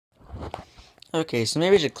Okay, so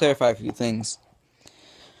maybe I should clarify a few things.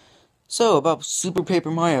 So about Super Paper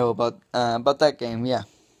Mario, about that game, yeah.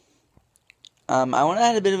 I want to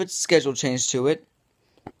add a bit of a schedule change to it.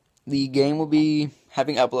 The game will be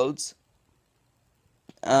having uploads,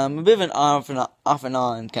 a bit of an off and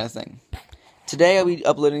on kind of thing. Today I'll be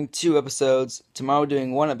uploading 2 episodes. Tomorrow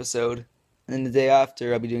doing 1 episode, and then the day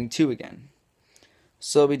after I'll be doing 2 again.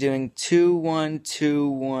 So I'll be doing 2, 1, 2,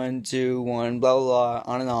 1, 2, 1, blah blah blah,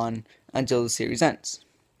 on and on until the series ends.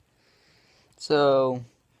 So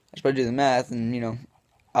I should probably do the math, and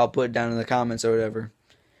I'll put it down in the comments or whatever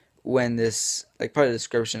when this, like, part of the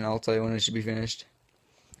description. I'll tell you when it should be finished.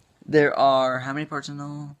 There are how many parts in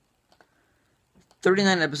all?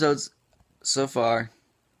 39 episodes so far.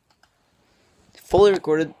 Fully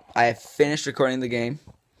recorded. I have finished recording the game.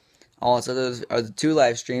 Also, those are the 2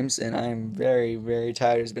 live streams, and I'm very, very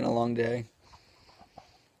tired. It's been a long day.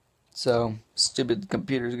 So, stupid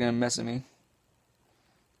computer's gonna mess with me.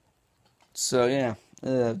 So, yeah.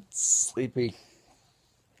 Sleepy.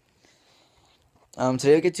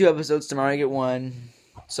 Today I get 2 episodes, tomorrow I get 1,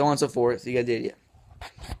 so on and so forth. You got the idea.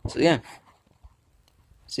 So, yeah.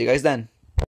 See you guys then.